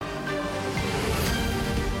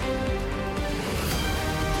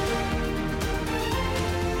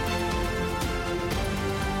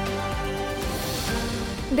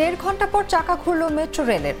দেড় ঘন্টা পর চাকা খুলল মেট্রো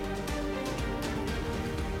রেলের।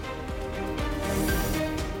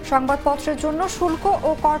 সংবাদপত্রের জন্য শুল্ক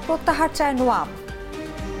ও কর প্রত্যাহার চায় নোয়াব।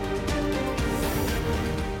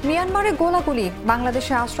 মিয়ানমারে গোলাগুলি,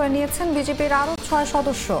 বাংলাদেশে আশ্রয় নিয়েছেন বিজেপির আরও 6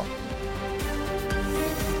 সদস্য।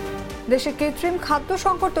 দেশে কৃত্রিম খাদ্য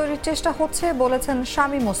সংকট তৈরির চেষ্টা হচ্ছে বলেছেন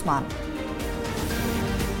শামীম ওসমান।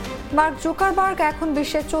 মার্ক জুকারবার্গ এখন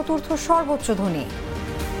বিশ্বের 4র্থ সর্বোচ্চ ধনী।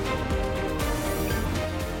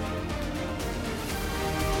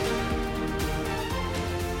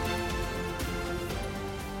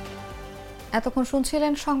 এতক্ষণ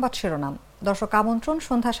শুনছিলেন সংবাদ শিরোনাম। দর্শক আমন্ত্রণ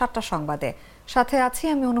সন্ধ্যা 7টার সংবাদে, সাথে আছি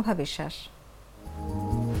আমি অনুভা বিশ্বাস।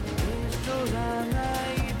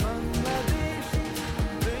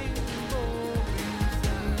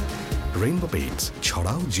 রেইনবো পেইন্টস,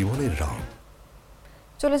 ছড়াও জীবনের রং।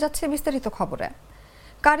 চলে যাচ্ছে বিস্তারিত খবরে।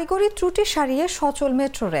 কারিগরি ত্রুটি সারিয়ে সচল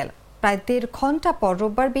মেট্রো রেল। প্রায় 1.5 ঘন্টা পর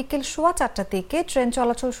রোববার বিকেল 4:15 থেকে ট্রেন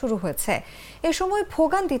চলাচল শুরু হয়েছে। এ সময়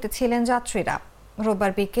ভোগান্তিতে ছিলেন যাত্রীরা।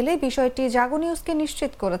 রোববার বিকেলে বিষয়টি জাগো নিউজকে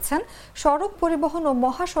নিশ্চিত করেছেন সড়ক পরিবহন ও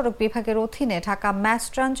মহাসড়ক বিভাগের অধীনে ঢাকা ম্যাস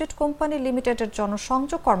ট্রানজিট কোম্পানি লিমিটেডের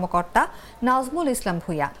জনসংযোগ কর্মকর্তা নাজমুল ইসলাম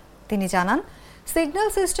ভূঁইয়া। তিনি জানান, সিগন্যাল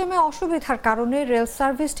সিস্টেমে অসুবিধার কারণে রেল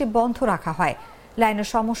সার্ভিসটি বন্ধ রাখা হয়। লাইনের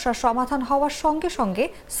সমস্যার সমাধান হওয়ার সঙ্গে সঙ্গে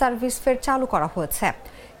সার্ভিস ফের চালু করা হয়েছে।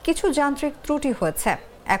 কিছু যান্ত্রিক ত্রুটি হয়েছে,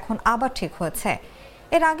 এখন আবার ঠিক হয়েছে।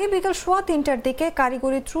 এর আগে বিকেল 3:15টার দিকে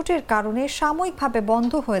কারিগরি ত্রুটির কারণে সাময়িকভাবে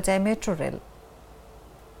বন্ধ হয়ে যায় মেট্রো রেল।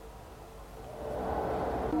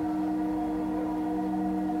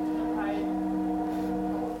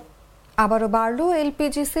 আবারও বাড়ল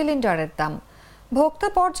এলপিজি সিলিন্ডারের দাম। ভোক্তা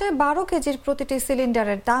পর্যায়ে 12 কেজির প্রতিটি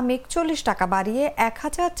সিলিন্ডারের দাম 41 টাকা বাড়িয়ে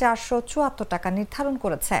 1474 টাকা নির্ধারণ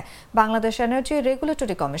করেছে বাংলাদেশ এনার্জি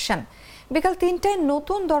রেগুলেটরি কমিশন। বিকাল 3টায়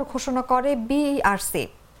নতুন দর ঘোষণা করে বিইআরসি,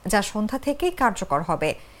 যা সন্ধ্যা থেকেই কার্যকর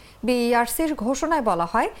হবে। বিইআরসির ঘোষণায় বলা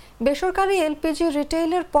হয়, বেসরকারি এলপিজি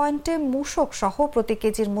রিটেইলের পয়েন্টে মূসক সহ প্রতি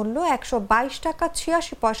কেজির মূল্য 122 টাকা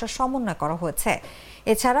 86 পয়সা সমন্বয় করা হয়েছে।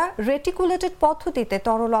 এছাড়া রেটিকুলেটেড পদ্ধতিতে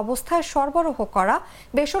তরল অবস্থায় সরবরাহ করা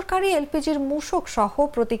বেসরকারি এলপিজির মূসক সহ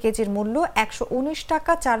প্রতি কেজির মূল্য 119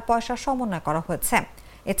 টাকা 4 পয়সা সমন্বয় করা হয়েছে।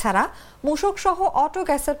 এছাড়া মূসক সহ অটো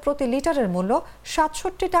গ্যাসের প্রতি লিটারের মূল্য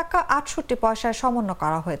 67 টাকা 68 পয়সায় সমন্বয়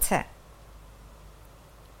করা হয়েছে।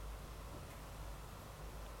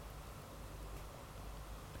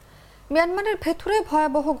 মিয়ানমারের ভেতরে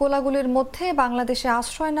ভয়াবহ গোলাগুলির মধ্যে বাংলাদেশে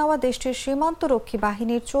আশ্রয় নেওয়া দেশটির সীমান্তরক্ষী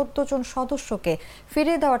বাহিনীর 14 জন সদস্যকে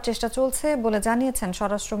ফিরিয়ে দেওয়ার চেষ্টা চলছে বলে জানিয়েছেন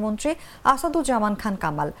স্বরাষ্ট্রমন্ত্রী আসাদুজ্জামান খান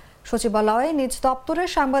কামাল। সচিবালয়ে নিজ দপ্তরের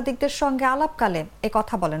সাংবাদিকদের সঙ্গে আলাপকালে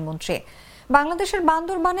একথা বলেন মন্ত্রী। বাংলাদেশের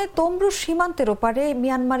বান্দরবানে তমরু সীমান্তের ওপারে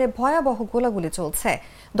মিয়ানমারে ভয়াবহ গোলাগুলি চলছে।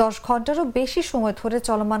 10 ঘন্টারও বেশি সময় ধরে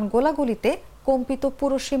চলমান গোলাগুলিতে কম্পিত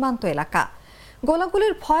পুরো সীমান্ত এলাকা।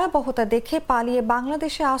 গোলাগুলির ভয়াবহতা দেখে পালিয়ে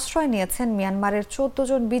বাংলাদেশে আশ্রয় নিয়েছেন মিয়ানমারের 14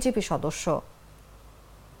 জন বিজেপি সদস্য।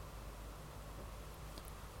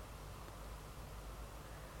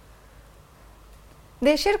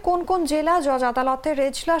 দেশের কোন কোন জেলা জজ আদালতের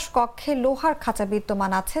এজলাস কক্ষে লোহার খাঁচা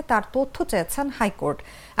বিদ্যমান আছে তার তথ্য চেয়েছেন হাইকোর্ট।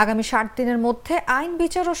 আগামী 60 দিনের মধ্যে আইন,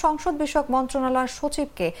 বিচার ও সংসদ বিষয়ক মন্ত্রণালয়ের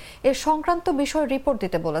সচিবকে এ সংক্রান্ত বিষয়ে রিপোর্ট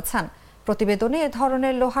দিতে বলেছেন। প্রতিবেদনে এ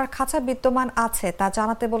ধরনের লোহার খাঁচা বিদ্যমান আছে তা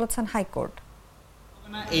জানাতে বলেছেন হাইকোর্ট।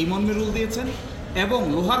 এই মর্মে রুল দিয়েছেন এবং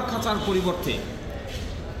লোহার খাঁচার পরিবর্তে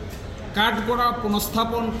কাঠগড়া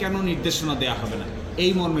পুনঃস্থাপন কেন নির্দেশনা দেওয়া হবে না,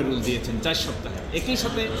 এই মর্মে রুল দিয়েছেন 4 সপ্তাহে। একই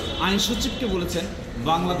সাথে আইন সচিবকে বলেছেন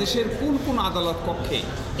বাংলাদেশের কোন কোন আদালত কক্ষে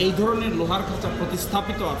এই ধরনের লোহার খাঁচা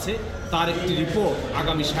প্রতিস্থাপিত আছে তার একটি রিপোর্ট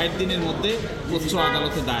আগামী 60 দিনের মধ্যে উচ্চ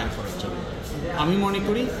আদালতে দায়ের করার জন্য। আমি মনে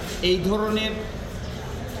করি এই ধরনের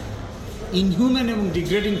ইনহিউম্যান এবং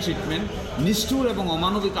ডিগ্রেডিং ট্রিটমেন্ট, নিষ্ঠুর এবং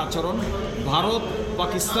অমানবিক আচরণ ভারত,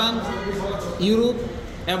 পাকিস্তান, ইউরোপ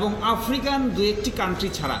এবং আফ্রিকান 2-1টি কান্ট্রি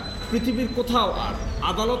ছাড়া পৃথিবীর কোথাও আর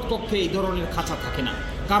আদালত কক্ষে এই ধরনের খাঁচা থাকে না।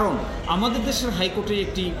 কারণ আমাদের দেশের হাইকোর্টে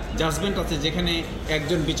একটি জাজমেন্ট আছে যেখানে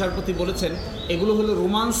একজন বিচারপতি বলেছেন এগুলো হলো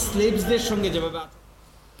রোমান স্লেভসদের সঙ্গে যেভাবে।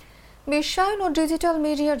 বিশ্বায়ন ও ডিজিটাল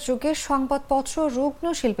মিডিয়ার যুগে সংবাদপত্র রুগ্ন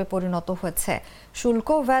শিল্পে পরিণত হয়েছে। শুল্ক,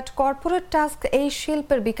 ভ্যাট, কর্পোরেট টাস্ক এই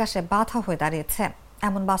শিল্পের বিকাশে বাধা হয়ে দাঁড়িয়েছে।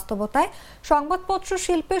 এমন বাস্তবতায় সংবাদপত্র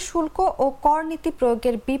শিল্পে শুল্ক ও কর নীতি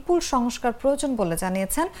প্রয়োগের বিপুল সংস্কার প্রয়োজন বলে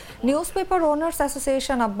জানিয়েছেন newspaper owners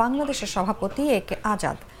association of বাংলাদেশের সভাপতি এ কে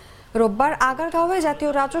আজাদ। রোববার আগারগাঁওয়ে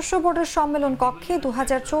জাতীয় রাজস্ব বোর্ডের সম্মেলন কক্ষে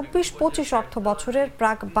 2024-25 অর্থ বছরের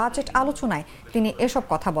প্রাক বাজেট আলোচনায় তিনি এসব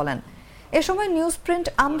কথা বলেন। এ সময় নিউজ প্রিন্ট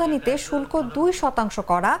আমদানিতে শুল্ক 2%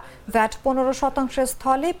 করা, ভ্যাট 15%-এর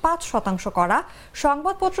স্থলে 5% করা,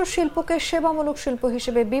 সংবাদপত্র শিল্পকে সেবামূলক শিল্প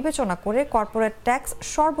হিসেবে বিবেচনা করে কর্পোরেট ট্যাক্স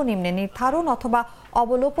সর্বনিম্নে নির্ধারণ অথবা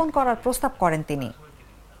অবলোপন করার প্রস্তাব করেন তিনি।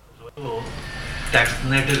 ট্যাক্স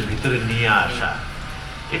নেটের ভিতরে নিয়ে আসা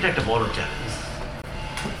এটা একটা বড় চ্যালেঞ্জ।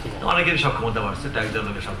 অনেকেরই সক্ষমতা বাড়ছে, ট্যাক্স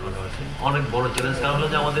দেওয়ার সক্ষমতা বাড়ছে, অনেক বড় চ্যালেঞ্জ। কারণ হলো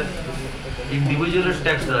যে আমাদের ইন্ডিভিজুয়ালের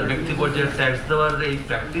ট্যাক্স দেওয়ার, ব্যক্তি পর্যায়ে ট্যাক্স দেওয়ার এই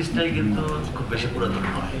প্র্যাকটিসটাই কিন্তু খুব বেশি পুরাতন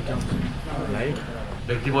নয়।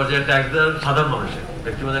 ব্যক্তি পর্যায়ে ট্যাক্স দেওয়ার সাধারণ মানুষের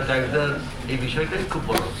ব্যক্তি পর্যায়ে ট্যাক্স দেওয়ার এই বিষয়টাই খুব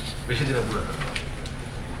বড়, বেশি দিনে পুরাতন।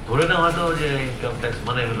 ধরে নেওয়া হয়তো যে ইনকাম ট্যাক্স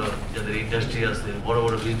মানে হলো যাদের ইন্ডাস্ট্রি আছে, বড়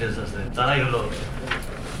বড় বিজনেস আছে, তারাই হলো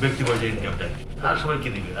ব্যক্তি পর্যায়ে ইনকাম ট্যাক্স। আর সবাই কি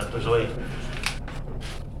দিবে? আর তো সবাই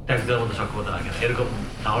ট্যাক্স দেওয়ার মতো সক্ষমতা রাখে না। এরকম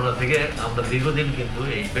ধারণা থেকে আমরা দীর্ঘদিন কিন্তু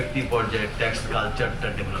এই ব্যক্তি পর্যায়ে ট্যাক্স কালচারটা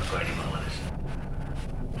ডেভেলপ করেনি বাংলাদেশে।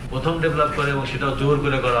 প্রথম ডেভেলপ করে এবং সেটাও জোর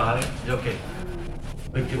করে করা হয় যে ওকে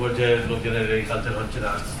ব্যক্তি পর্যায়ের লোকজনের এই কালচার হচ্ছে না,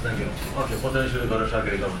 আসতে না কেউ, ওকে প্রথমে শুরু করো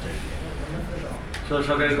সরকারি কর্মচারী। তো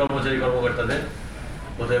সরকারি কর্মচারী কর্মকর্তাদের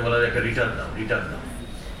প্রথমে বলা যায় একটা রিটার্ন দাও,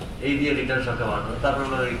 এই দিয়ে রিটার্ন সংখ্যা বাড়ানো, তারপর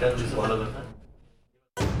রিটার্ন দিচ্ছে ভালো কথা।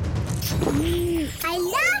 I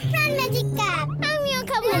love Pran Magic Cup. আমিও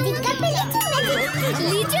খাবো ম্যাজিক কাপে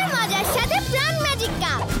লিচুর মজার সাথে প্রাণ ম্যাজিক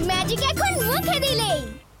কাপ। ম্যাজিক এখন মুখে দিলেই।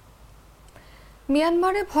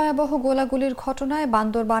 মিয়ানমারে ভয়াবহ গোলাগুলির ঘটনায়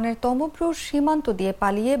বান্দরবানের তমব্রুর সীমান্ত দিয়ে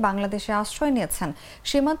পালিয়ে বাংলাদেশে আশ্রয় নিয়েছেন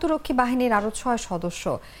সীমান্তরক্ষী বাহিনীর আরও 6 সদস্য।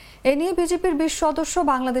 এ নিয়ে বিজেপির 20 সদস্য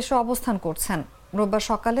বাংলাদেশে অবস্থান করছেন। রোববার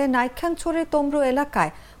সকালে নাইখানছড়ির তমব্রু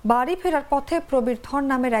এলাকায় বাড়ি ফেরার পথে প্রবীর ধর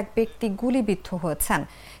নামের এক ব্যক্তি গুলিবিদ্ধ হয়েছেন।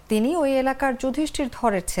 তিনি ওই এলাকার যুধিষ্ঠির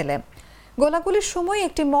ধরের ছেলে। গোলাগুলির সময়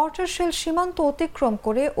একটি মর্টার শেল সীমান্ত অতিক্রম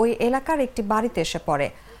করে ওই এলাকার একটি বাড়িতে এসে পড়ে।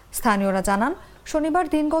 স্থানীয়রা জানান, শনিবার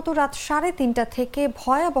দিনগত রাত 3:30 থেকে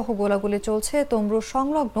ভয়াবহ গোলাগুলি চলছে তমব্রু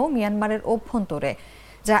সংলগ্ন মিয়ানমারের অভ্যন্তরে,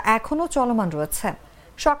 যা এখনও চলমান রয়েছে।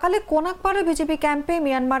 সকালে কোনাকপাড়া বিজেপি ক্যাম্পে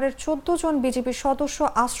মিয়ানমারের 14 জন বিজেপি সদস্য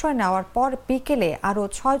আশ্রয় নেওয়ার পর বিকেলে আরও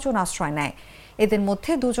 6 জন আশ্রয় নেয়। এদের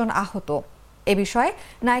মধ্যে 2 জন আহত। এ বিষয়ে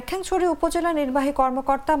নাইখানছড়ি উপজেলা নির্বাহী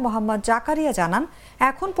কর্মকর্তা মোহাম্মদ জাকারিয়া জানান,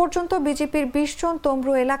 এখন পর্যন্ত বিজেপির 20 জন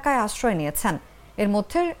তমব্রু এলাকায় আশ্রয় নিয়েছেন। এর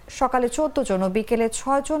মধ্যে সকালে 14 জন ও বিকেলে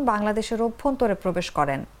 6 জন বাংলাদেশের অভ্যন্তরে প্রবেশ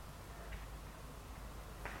করেন।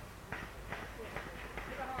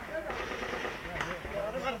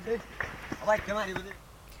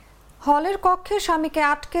 হলের কক্ষে স্বামীকে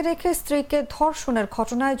আটকে রেখে স্ত্রীকে ধর্ষণের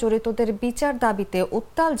ঘটনায় জড়িতদের বিচার দাবিতে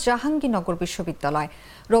উত্তাল জাহাঙ্গীরনগর বিশ্ববিদ্যালয়।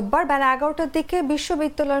 রোববার বেলা 11টার দিকে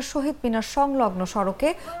বিশ্ববিদ্যালয়ের শহীদ মিনার সংলগ্ন সড়কে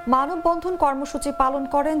মানববন্ধন কর্মসূচি পালন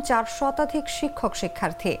করেন 4 শতাধিক শিক্ষক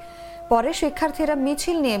শিক্ষার্থী। পরে শিক্ষার্থীরা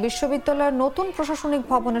মিছিল নিয়ে বিশ্ববিদ্যালয়ের নতুন প্রশাসনিক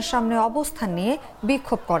ভবনের সামনে অবস্থান নিয়ে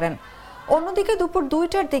বিক্ষোভ করেন। অন্যদিকে দুপুর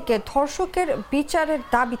 2টার দিকে ধর্ষকের বিচারের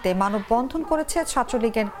দাবিতে মানববন্ধন করেছে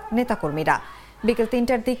ছাত্রলীগের নেতাকর্মীরা। বিকেল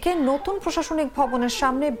 3টার দিকে নতুন প্রশাসনিক ভবনের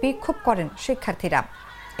সামনে বিক্ষোভ করেন শিক্ষার্থীরা।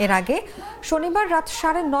 এর আগে শনিবার রাত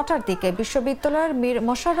 9:30টার দিকে বিশ্ববিদ্যালয়ের মীর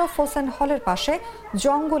মোশাররফ হোসেন হলের পাশে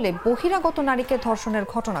জঙ্গলে বহিরাগত নারীকে ধর্ষণের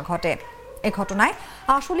ঘটনা ঘটে। এ ঘটনায়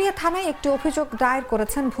আশুলিয়া থানায় একটি অভিযোগ দায়ের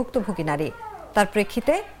করেছেন ভুক্তভোগী নারী। তার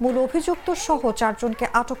প্রেক্ষিতে মূল অভিযুক্ত সহ 4 জনকে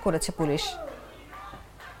আটক করেছে পুলিশ।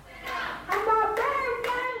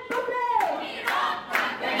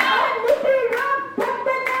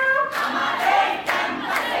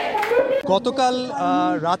 গতকাল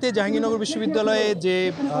রাতে জাহাঙ্গীরনগর বিশ্ববিদ্যালয়ে যে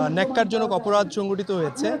ন্যাক্কারজনক অপরাধ সংঘটিত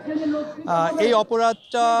হয়েছে, এই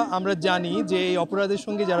অপরাধটা আমরা জানি যে এই অপরাধের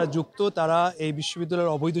সঙ্গে যারা যুক্ত তারা এই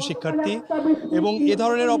বিশ্ববিদ্যালয়ের অবৈধ শিক্ষার্থী, এবং এ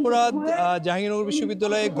ধরনের অপরাধ জাহাঙ্গীরনগর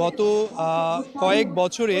বিশ্ববিদ্যালয়ে গত কয়েক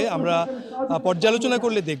বছরে আমরা পর্যালোচনা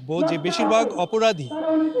করলে দেখব যে বেশিরভাগ অপরাধী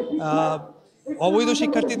অবৈধ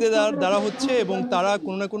শিক্ষার্থীদের দ্বারা হচ্ছে, এবং তারা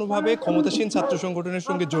কোনো না কোনোভাবে ক্ষমতাসীন ছাত্র সংগঠনের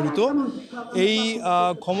সঙ্গে জড়িত। এই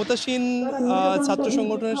ক্ষমতাসীন ছাত্র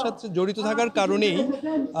সংগঠনের সাথে জড়িত থাকার কারণেই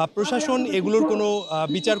প্রশাসন এগুলোর কোনো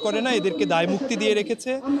বিচার করে না, এদেরকে দায়মুক্তি দিয়ে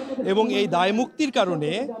রেখেছে, এবং এই দায়মুক্তির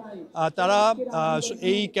কারণে তারা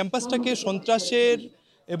এই ক্যাম্পাসটাকে সন্ত্রাসের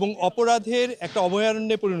এবং অপরাধের একটা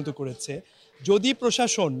অভয়ারণ্যে পরিণত করেছে। যদি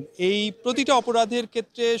প্রশাসন এই প্রতিটা অপরাধের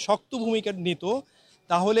ক্ষেত্রে শক্ত ভূমিকা নিত,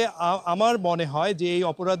 তাহলে আমার মনে হয় যে এই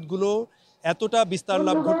অপরাধগুলো এতটা বিস্তার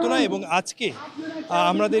লাভ ঘটতো না, এবং আজকে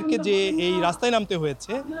আমাদেরকে যে এই রাস্তায় নামতে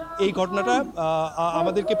হয়েছে, এই ঘটনাটা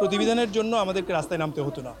আমাদেরকে প্রতিবিধানের জন্য আমাদেরকে রাস্তায় নামতে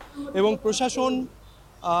হতো না। এবং প্রশাসন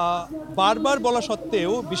বারবার বলা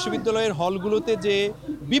সত্ত্বেও বিশ্ববিদ্যালয়ের হলগুলোতে যে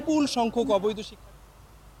বিপুল সংখ্যক অবৈধ শিক্ষা।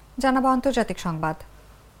 জানাবো আন্তর্জাতিক সংবাদ।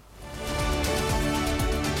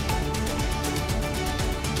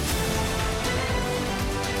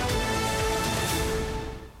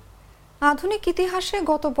 আধুনিক ইতিহাসে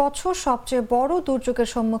গত বছর সবচেয়ে বড় দুর্যোগের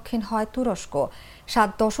সম্মুখীন হয় তুরস্ক।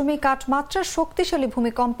 7.8 মাত্রার শক্তিশালী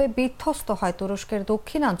ভূমিকম্পে বিধ্বস্ত হয় তুরস্কের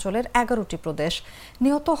দক্ষিণাঞ্চলের 11টি প্রদেশ।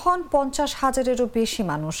 নিহত হন 50,000-এরও বেশি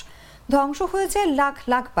মানুষ। ধ্বংস হয়ে যায় লাখ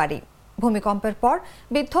লাখ বাড়ি। ভূমিকম্পের পর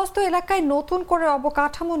বিধ্বস্ত এলাকায় নতুন করে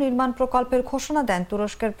অবকাঠামো নির্মাণ প্রকল্পের ঘোষণা দেন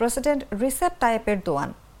তুরস্কের প্রেসিডেন্ট রিসেপ তাইয়েপ এরদোয়ান।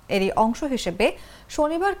 এরই অংশ হিসেবে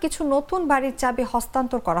শনিবার কিছু নতুন বাড়ির চাবি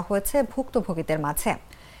হস্তান্তর করা হয়েছে ভুক্তভোগীদের মাঝে।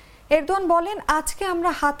 এরদোয়ান বলেন, আজকে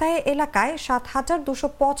আমরা হাতায়ে এলাকায়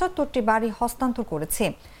 ৭,২৭৫টি বাড়ি হস্তান্তর করেছি।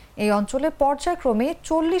 এই অঞ্চলে পর্যায়ক্রমে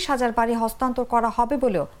 ৪০,০০০ বাড়ি হস্তান্তর করা হবে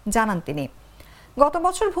বলেও জানান তিনি। গত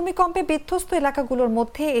বছর ভূমিকম্পে বিধ্বস্ত এলাকাগুলোর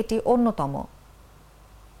মধ্যে এটি অন্যতম।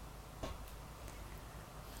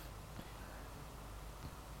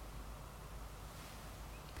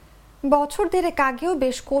 বছর দেড়েক আগেও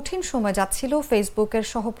বেশ কঠিন সময় যাচ্ছিল ফেসবুকের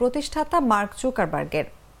সহ প্রতিষ্ঠাতা মার্ক জুকারবার্গের।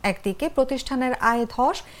 একদিকে প্রতিষ্ঠানের আয়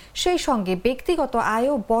ধস, সেই সঙ্গে ব্যক্তিগত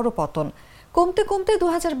আয়ও বড় পতন। কমতে কমতে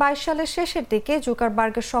 ২০২২ সালের শেষের দিকে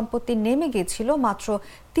জুকারবার্গের সম্পত্তি নেমে গিয়েছিল মাত্র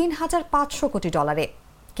 $৩,৫০০ কোটি।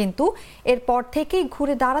 কিন্তু এরপর থেকেই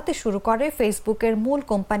ঘুরে দাঁড়াতে শুরু করে ফেসবুকের মূল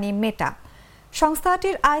কোম্পানি মেটা।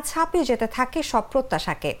 সংস্থাটির আয় ছাপিয়ে যেতে থাকে সব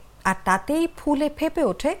প্রত্যাশাকে, আর তাতেই ফুলে ফেপে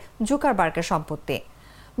ওঠে জুকারবার্গের সম্পত্তি।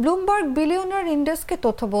 ব্লুমবার্গ বিলিয়নার ইন্ডেক্সকে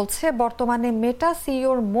তথ্য বলছে, বর্তমানে মেটা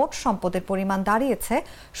সিইওর মোট সম্পদের পরিমাণ দাঁড়িয়েছে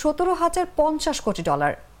 $১৭,০৫০ কোটি।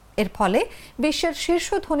 এর ফলে বিশ্বের শীর্ষ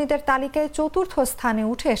ধনীদের তালিকায় চতুর্থ স্থানে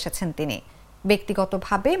উঠে এসেছেন তিনি।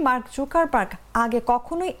 ব্যক্তিগতভাবে মার্ক জুকারবার্গ আগে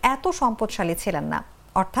কখনোই এত সম্পদশালী ছিলেন না,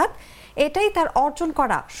 অর্থাৎ এটাই তার অর্জন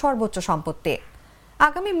করা সর্বোচ্চ সম্পত্তি।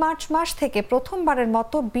 আগামী মার্চ মাস থেকে প্রথমবারের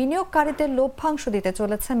মতো বিনিয়োগকারীদের লভ্যাংশ দিতে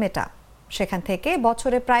চলেছে মেটা। সেখান থেকে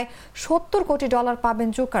বছরে প্রায় $৭০ কোটি পাবেন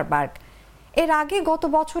জুকারবার্গ। এর আগে গত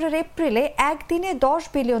বছরের এপ্রিলে একদিনে $১০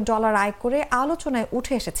 বিলিয়ন আয় করে আলোচনায়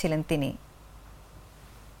উঠে এসেছিলেন তিনি।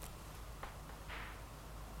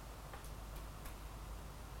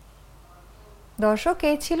 দর্শক,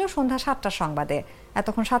 এই ছিল সন্ধ্যা ৭টার সংবাদে।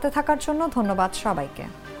 এতক্ষণ সাথে থাকার জন্য ধন্যবাদ সবাইকে।